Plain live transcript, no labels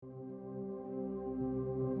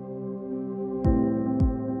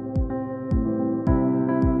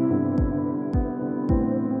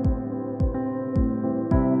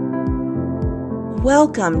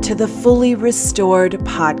Welcome to the Fully Restored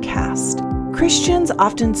podcast. Christians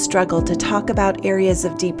often struggle to talk about areas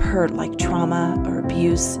of deep hurt like trauma or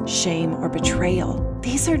abuse, shame, or betrayal.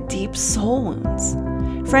 These are deep soul wounds.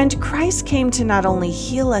 Friend, Christ came to not only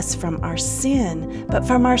heal us from our sin, but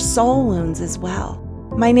from our soul wounds as well.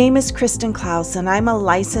 My name is Kristen Klaus, and I'm a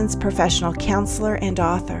licensed professional counselor and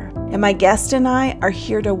author. And my guest and I are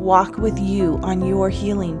here to walk with you on your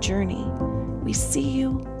healing journey. We see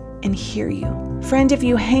you and hear you. Friend, if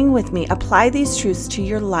you hang with me, apply these truths to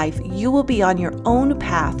your life, you will be on your own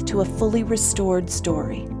path to a fully restored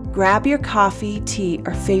story. Grab your coffee, tea,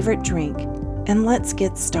 or favorite drink, and let's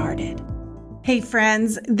get started. Hey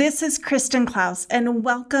friends, this is Kristen Klaus, and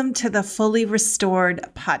welcome to the Fully Restored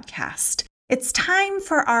podcast. It's time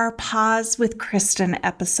for our Pause with Kristen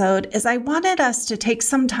episode, as I wanted us to take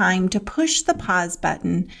some time to push the pause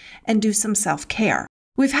button and do some self-care.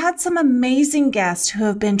 We've had some amazing guests who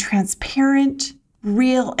have been transparent,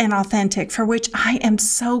 real, and authentic, for which I am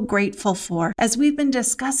so grateful for, as we've been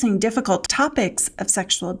discussing difficult topics of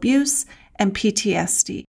sexual abuse and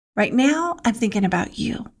PTSD. Right now, I'm thinking about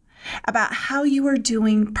you, about how you are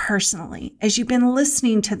doing personally as you've been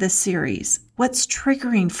listening to this series. What's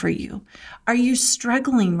triggering for you? Are you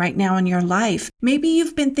struggling right now in your life? Maybe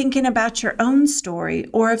you've been thinking about your own story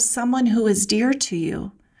or of someone who is dear to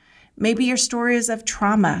you. Maybe your story is of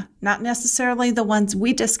trauma, not necessarily the ones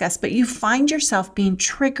we discuss, but you find yourself being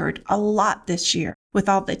triggered a lot this year with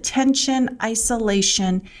all the tension,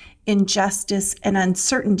 isolation, injustice, and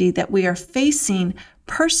uncertainty that we are facing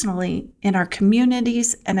personally in our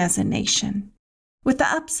communities and as a nation. With the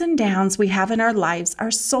ups and downs we have in our lives, our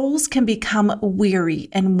souls can become weary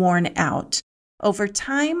and worn out. Over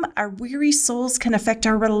time, our weary souls can affect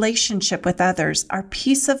our relationship with others, our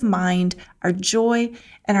peace of mind, our joy,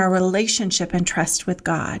 and our relationship and trust with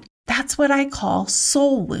God. That's what I call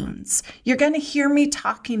soul wounds. You're going to hear me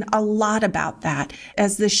talking a lot about that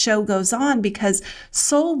as the show goes on, because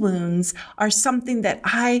soul wounds are something that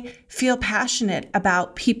I feel passionate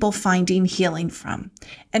about people finding healing from.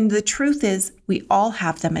 And the truth is, we all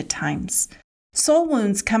have them at times. Soul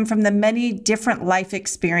wounds come from the many different life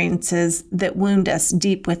experiences that wound us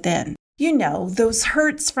deep within. You know, those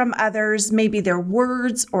hurts from others, maybe their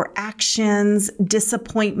words or actions,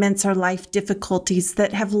 disappointments or life difficulties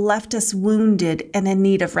that have left us wounded and in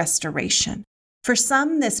need of restoration. For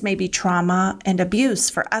some, this may be trauma and abuse.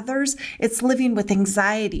 For others, it's living with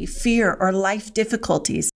anxiety, fear, or life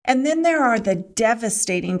difficulties. And then there are the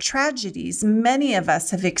devastating tragedies many of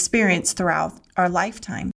us have experienced throughout our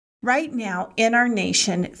lifetime. Right now in our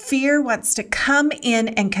nation, fear wants to come in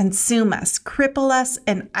and consume us, cripple us,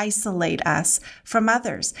 and isolate us from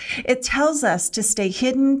others. It tells us to stay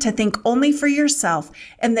hidden, to think only for yourself,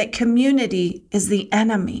 and that community is the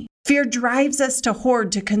enemy. Fear drives us to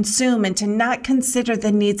hoard, to consume, and to not consider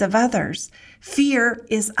the needs of others. Fear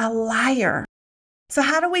is a liar. So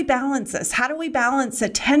how do we balance this? How do we balance the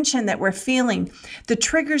tension that we're feeling, the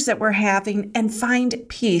triggers that we're having, and find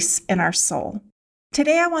peace in our soul?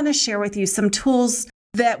 Today, I want to share with you some tools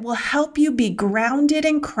that will help you be grounded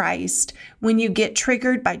in Christ when you get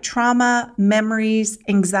triggered by trauma, memories,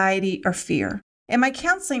 anxiety, or fear. In my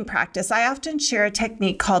counseling practice, I often share a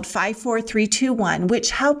technique called 5-4-3-2-1,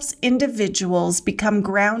 which helps individuals become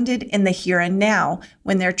grounded in the here and now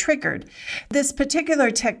when they're triggered. This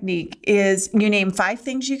particular technique is you name 5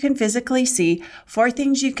 things you can physically see, 4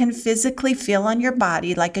 things you can physically feel on your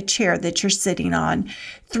body, like a chair that you're sitting on,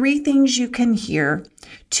 3 things you can hear,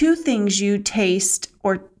 2 things you taste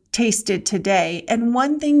or tasted today, and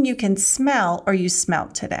 1 thing you can smell or you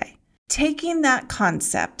smelled today. Taking that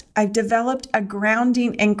concept, I've developed a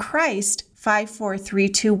grounding in Christ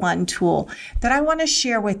 5-4-3-2-1 tool that I want to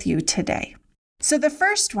share with you today. So the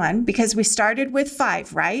first one, because we started with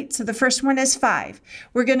 5, right? So the first one is 5.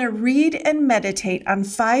 We're going to read and meditate on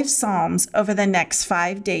 5 Psalms over the next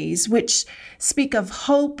 5 days, which speak of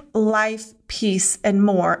hope, life, peace, and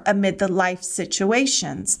more amid the life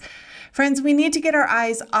situations. Friends, we need to get our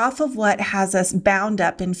eyes off of what has us bound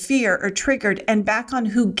up in fear or triggered and back on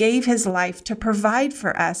who gave his life to provide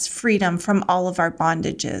for us freedom from all of our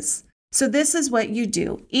bondages. So this is what you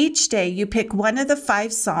do. Each day you pick one of the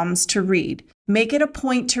 5 Psalms to read. Make it a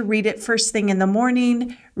point to read it first thing in the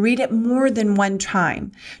morning. Read it more than one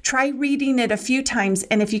time. Try reading it a few times,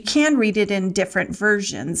 and if you can, read it in different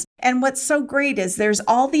versions. And what's so great is there's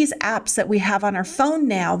all these apps that we have on our phone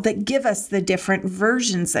now that give us the different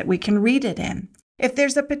versions that we can read it in. If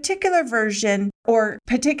there's a particular version or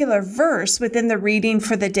particular verse within the reading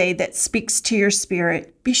for the day that speaks to your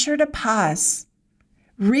spirit, be sure to pause.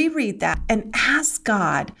 Reread that and ask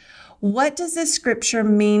God, what does this scripture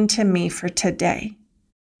mean to me for today?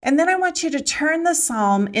 And then I want you to turn the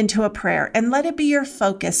psalm into a prayer and let it be your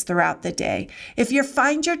focus throughout the day. If you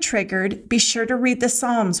find you're triggered, be sure to read the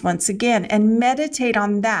Psalms once again and meditate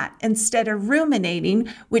on that instead of ruminating,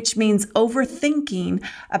 which means overthinking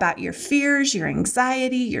about your fears, your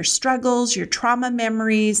anxiety, your struggles, your trauma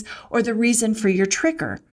memories, or the reason for your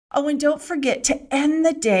trigger. Oh, and don't forget to end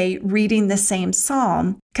the day reading the same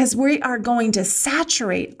psalm, because we are going to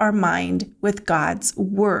saturate our mind with God's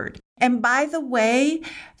word. And by the way,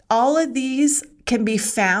 all of these can be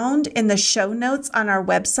found in the show notes on our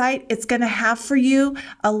website. It's going to have for you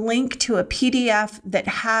a link to a PDF that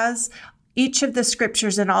has each of the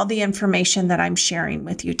scriptures and all the information that I'm sharing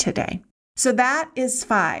with you today. So that is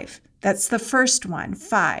 5. That's the first one,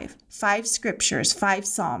 5. 5 scriptures, 5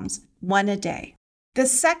 psalms, 1 a day. The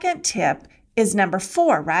second tip is number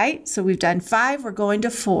 4, right? So we've done 5, we're going to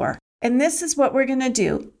 4. And this is what we're going to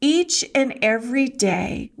do. Each and every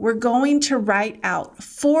day, we're going to write out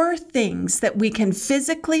 4 things that we can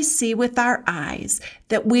physically see with our eyes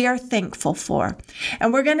that we are thankful for.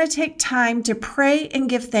 And we're going to take time to pray and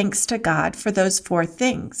give thanks to God for those 4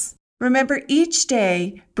 things. Remember, each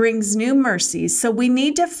day brings new mercies, so we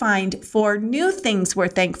need to find 4 new things we're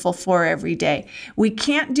thankful for every day. We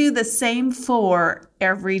can't do the same 4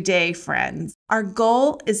 every day, friends. Our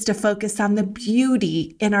goal is to focus on the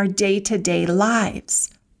beauty in our day-to-day lives.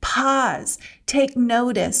 Pause, take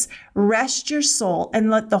notice, rest your soul, and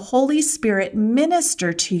let the Holy Spirit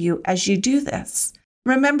minister to you as you do this.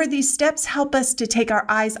 Remember, these steps help us to take our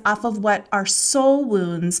eyes off of what our soul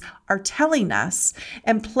wounds are telling us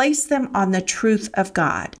and place them on the truth of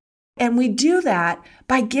God. And we do that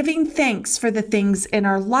by giving thanks for the things in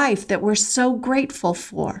our life that we're so grateful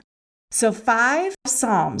for. So 5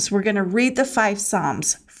 Psalms, we're going to read the 5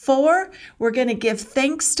 Psalms. 4, we're going to give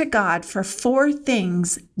thanks to God for 4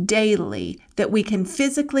 things daily that we can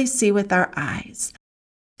physically see with our eyes.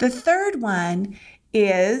 The third one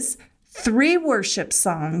is 3 worship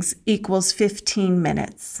songs equals 15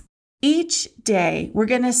 minutes. Each day, we're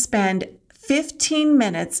going to spend 15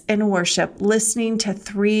 minutes in worship listening to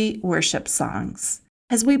 3 worship songs.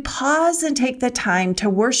 As we pause and take the time to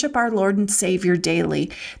worship our Lord and Savior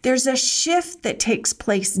daily, there's a shift that takes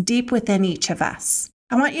place deep within each of us.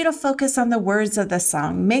 I want you to focus on the words of the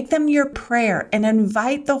song, make them your prayer, and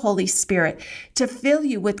invite the Holy Spirit to fill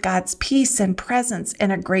you with God's peace and presence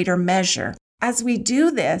in a greater measure. As we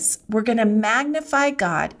do this, we're going to magnify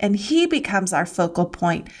God, and He becomes our focal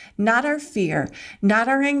point, not our fear, not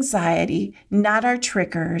our anxiety, not our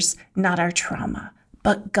triggers, not our trauma,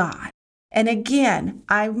 but God. And again,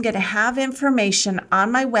 I'm going to have information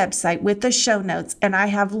on my website with the show notes, and I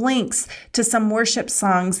have links to some worship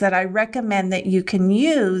songs that I recommend that you can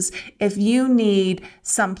use if you need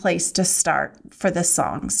some place to start for the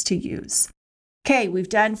songs to use. Okay, we've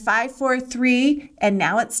done 5, 4, 3, and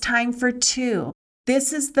now it's time for 2.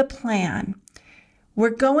 This is the plan. We're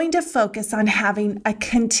going to focus on having a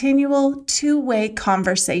continual 2-way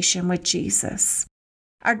conversation with Jesus.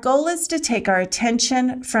 Our goal is to take our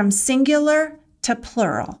attention from singular to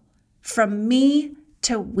plural, from me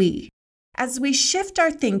to we. As we shift our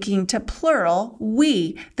thinking to plural,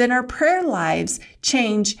 we, then our prayer lives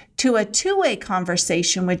change to a 2-way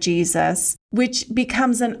conversation with Jesus, which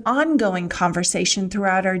becomes an ongoing conversation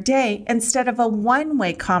throughout our day instead of a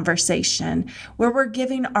 1-way conversation where we're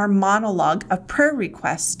giving our monologue of prayer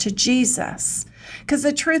requests to Jesus. Because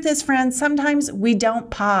the truth is, friends, sometimes we don't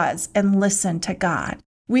pause and listen to God.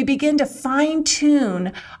 We begin to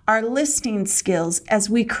fine-tune our listening skills as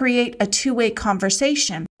we create a 2-way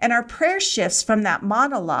conversation, and our prayer shifts from that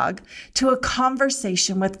monologue to a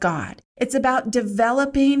conversation with God. It's about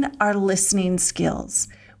developing our listening skills.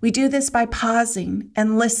 We do this by pausing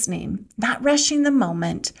and listening, not rushing the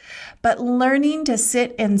moment, but learning to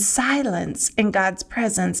sit in silence in God's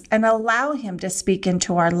presence and allow Him to speak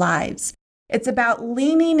into our lives. It's about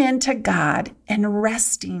leaning into God and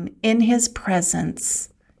resting in His presence,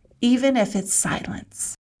 even if it's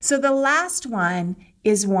silence. So the last one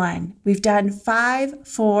is 1. We've done 5,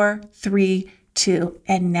 4, 3, 2,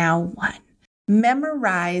 and now 1.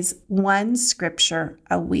 Memorize 1 scripture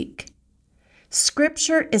a week.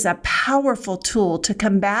 Scripture is a powerful tool to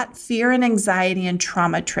combat fear and anxiety and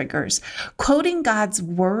trauma triggers. Quoting God's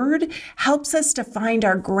word helps us to find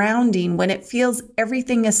our grounding when it feels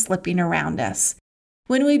everything is slipping around us.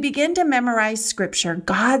 When we begin to memorize scripture,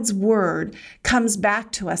 God's word comes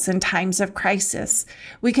back to us in times of crisis.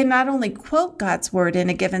 We can not only quote God's word in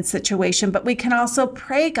a given situation, but we can also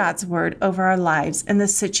pray God's word over our lives and the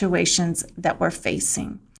situations that we're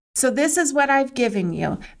facing. So this is what I've given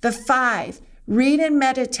you. The 5, read and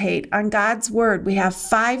meditate on God's word. We have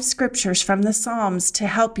 5 scriptures from the Psalms to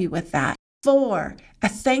help you with that. 4, a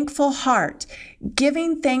thankful heart,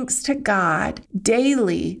 giving thanks to God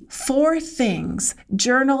daily for things.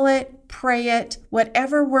 Journal it, pray it,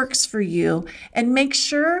 whatever works for you, and make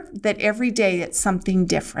sure that every day it's something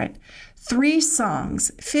different. 3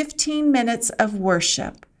 songs, 15 minutes of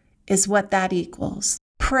worship is what that equals.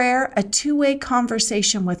 Prayer, a 2-way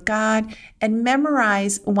conversation with God, and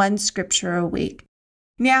memorize 1 scripture a week.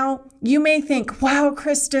 Now, you may think, wow,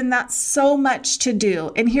 Kristen, that's so much to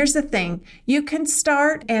do. And here's the thing, you can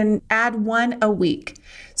start and add 1 a week.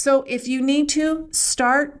 So if you need to,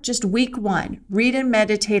 start just week 1, read and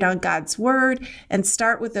meditate on God's word, and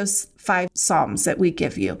start with those 5 Psalms that we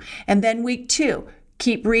give you. And then week 2,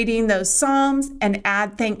 keep reading those Psalms and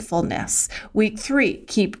add thankfulness. Week 3,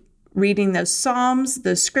 keep reading those Psalms,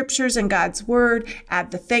 those scriptures and God's word,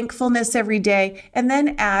 add the thankfulness every day, and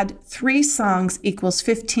then add 3 songs equals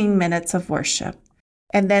 15 minutes of worship.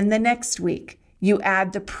 And then the next week, you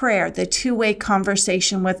add the prayer, the 2-way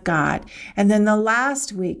conversation with God. And then the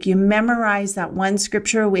last week, you memorize that 1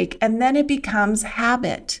 scripture a week, and then it becomes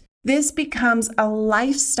habit. This becomes a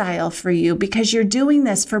lifestyle for you because you're doing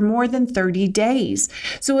this for more than 30 days.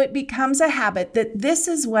 So it becomes a habit that this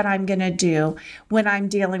is what I'm going to do when I'm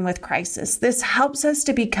dealing with crisis. This helps us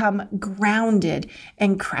to become grounded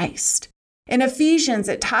in Christ. In Ephesians,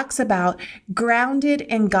 it talks about grounded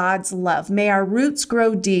in God's love. May our roots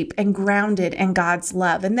grow deep and grounded in God's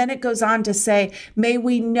love. And then it goes on to say, may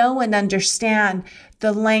we know and understand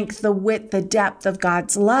the length, the width, the depth of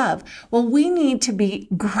God's love. Well, we need to be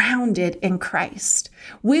grounded in Christ.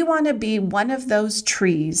 We want to be one of those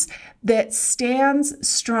trees that stands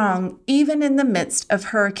strong even in the midst of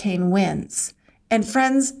hurricane winds. And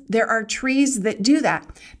friends, there are trees that do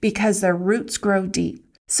that because their roots grow deep.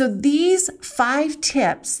 So these 5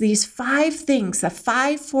 tips, these 5 things, the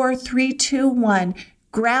 5, 4, 3, 2, 1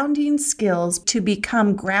 grounding skills to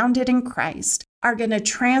become grounded in Christ are going to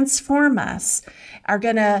transform us, are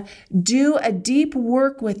going to do a deep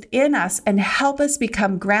work within us and help us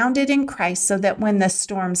become grounded in Christ so that when the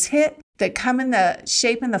storms hit, that come in the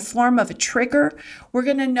shape and the form of a trigger, we're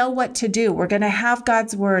going to know what to do. We're going to have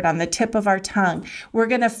God's word on the tip of our tongue. We're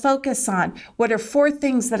going to focus on what are 4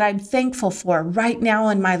 things that I'm thankful for right now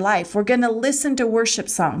in my life. We're going to listen to worship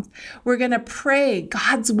songs. We're going to pray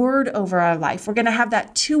God's word over our life. We're going to have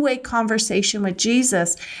that 2-way conversation with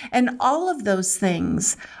Jesus. And all of those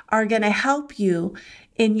things are going to help you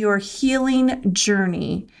in your healing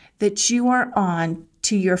journey that you are on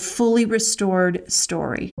to your fully restored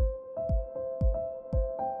story.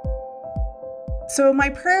 So my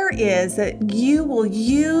prayer is that you will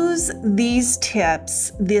use these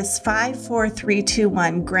tips, this 5, 4, 3, 2,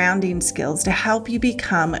 1 grounding skills to help you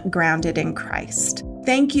become grounded in Christ.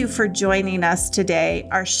 Thank you for joining us today.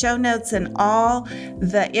 Our show notes and all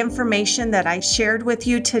the information that I shared with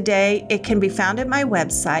you today, it can be found at my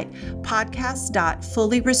website,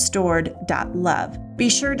 podcast.fullyrestored.love. Be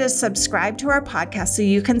sure to subscribe to our podcast so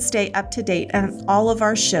you can stay up to date on all of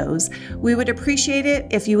our shows. We would appreciate it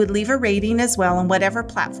if you would leave a rating as well on whatever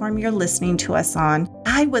platform you're listening to us on.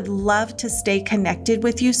 I would love to stay connected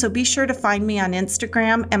with you, so be sure to find me on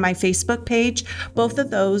Instagram and my Facebook page. Both of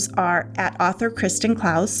those are at author Kristen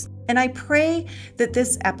Klaus. And I pray that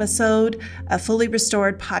this episode, a Fully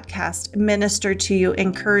Restored podcast, ministered to you,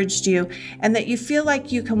 encouraged you, and that you feel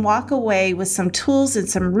like you can walk away with some tools and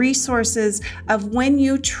some resources of when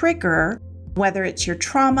you trigger, whether it's your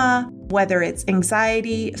trauma, whether it's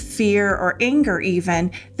anxiety, fear, or anger even,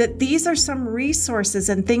 that these are some resources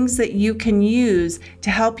and things that you can use to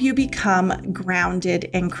help you become grounded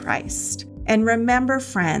in Christ. And remember,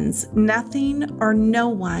 friends, nothing or no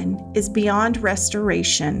one is beyond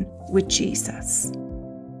restoration with Jesus.